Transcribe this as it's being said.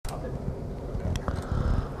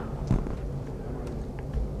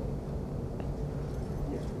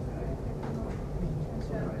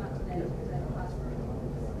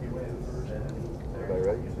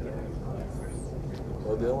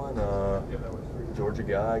Georgia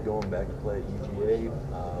guy going back to play at UGA.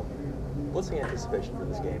 What's the anticipation for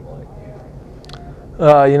this game like?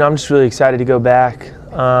 I'm just really excited to go back.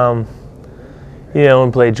 And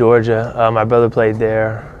play Georgia. My brother played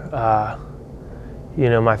there.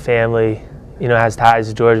 My family, has ties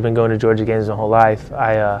to Georgia. Been going to Georgia games my whole life.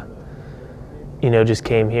 I, just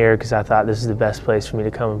came here because I thought this is the best place for me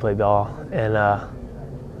to come and play ball. And,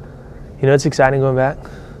 it's exciting going back.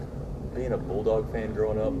 Being a Bulldog fan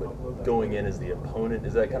growing up, but going in as the opponent,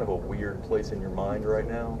 is that kind of a weird place in your mind right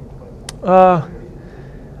now?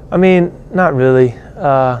 Not really.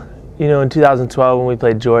 In 2012 when we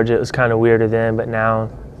played Georgia, it was kind of weirder then, but now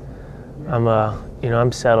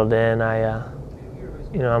I'm settled in. I'm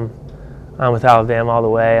with Alabama all the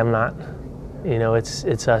way. I'm not,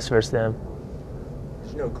 it's us versus them.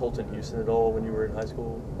 Did you know Colton Houston at all when you were in high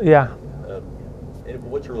school? Yeah. And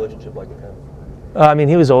what's your relationship like with him?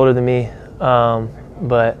 He was older than me,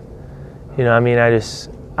 but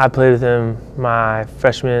I played with him my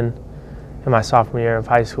freshman and my sophomore year of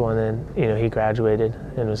high school, and then he graduated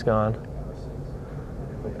and was gone.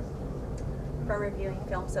 From reviewing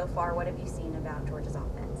film so far, what have you seen about Georgia's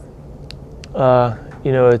offense?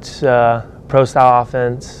 It's pro style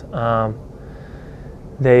offense.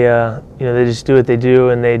 They just do what they do,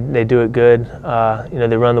 and they do it good.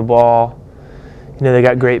 They run the ball. They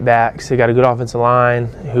got great backs. They got a good offensive line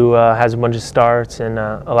who has a bunch of starts and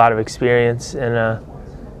a lot of experience, and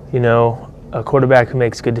a quarterback who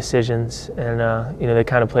makes good decisions, and they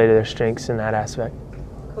kind of play to their strengths in that aspect.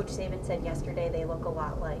 Coach Saban said yesterday they look a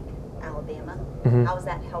lot like Alabama. Mm-hmm. How is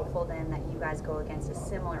that helpful then that you guys go against a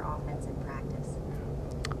similar offense in practice?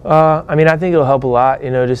 I think it'll help a lot.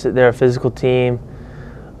 Just that they're a physical team.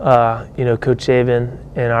 Coach Saban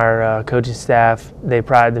and our coaching staff, they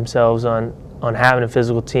pride themselves on having a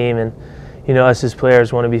physical team, and us as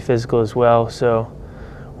players want to be physical as well. So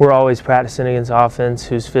we're always practicing against offense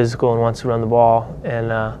who's physical and wants to run the ball, and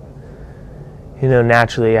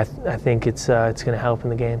naturally, I think it's going to help in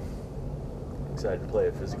the game. Excited to play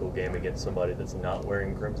a physical game against somebody that's not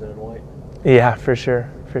wearing crimson and white? Yeah, for sure.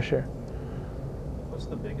 What's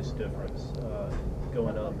the biggest difference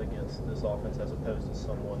going up against this offense as opposed to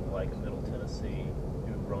someone like Middle Tennessee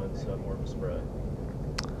who runs more of a spread?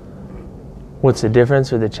 What's the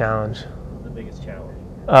difference or the challenge? The biggest challenge.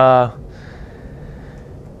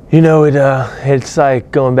 It's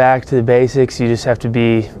like going back to the basics. You just have to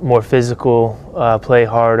be more physical, play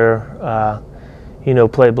harder,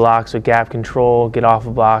 play blocks with gap control, get off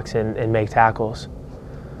of blocks, and make tackles.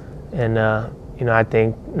 And, I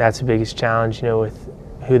think that's the biggest challenge, with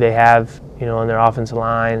who they have, on their offensive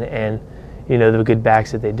line and, the good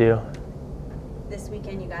backs that they do. This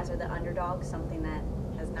weekend you guys are the underdogs, something that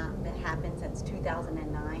has not happened since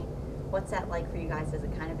 2009. What's that like for you guys? Does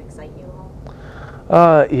it kind of excite you all?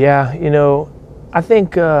 Yeah, I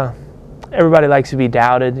think everybody likes to be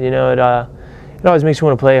doubted. It always makes you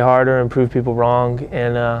want to play harder and prove people wrong,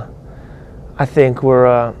 and I think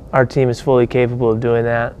our team is fully capable of doing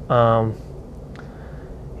that.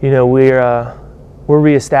 We're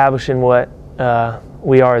reestablishing what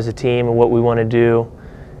we are as a team and what we want to do,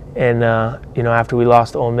 and after we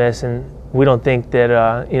lost to Ole Miss, and we don't think that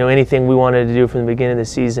anything we wanted to do from the beginning of the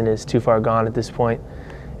season is too far gone at this point.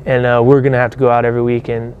 And we're going to have to go out every week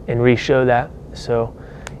and re-show that. So,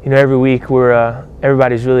 every week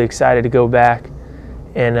everybody's really excited to go back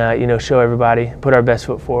and, show everybody, put our best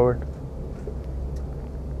foot forward.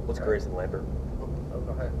 What's Grayson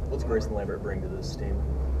Lambert bring to this team,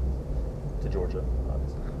 to Georgia,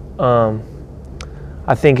 obviously?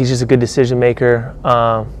 I think he's just a good decision maker,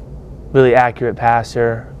 really accurate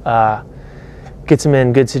passer, gets him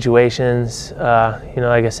in good situations.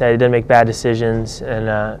 Like I said, he doesn't make bad decisions and,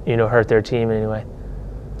 hurt their team in any way.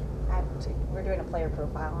 We're doing a player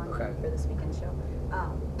profile on you for this weekend show.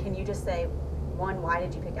 Can you just say, one, why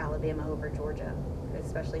did you pick Alabama over Georgia,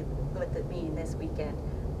 especially with it being this weekend?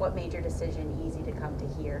 What made your decision easy to come to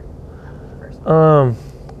here first?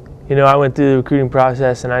 I went through the recruiting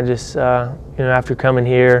process, and I just, after coming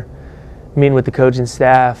here, meeting with the coaching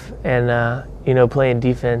staff and, playing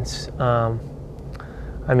defense,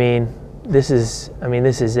 this is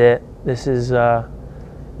it. This is,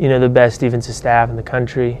 the best defensive staff in the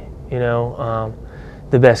country,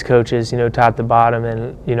 the best coaches, top to bottom.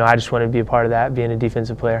 And, I just wanted to be a part of that, being a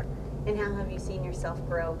defensive player. And how have you seen yourself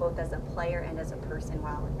grow both as a player and as a person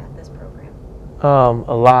while at this program?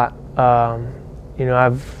 A lot.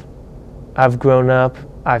 I've grown up,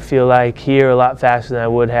 I feel like, here a lot faster than I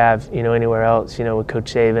would have, anywhere else, with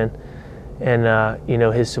Coach Saban and,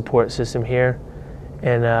 his support system here.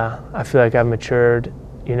 And I feel like I've matured,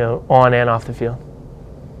 on and off the field.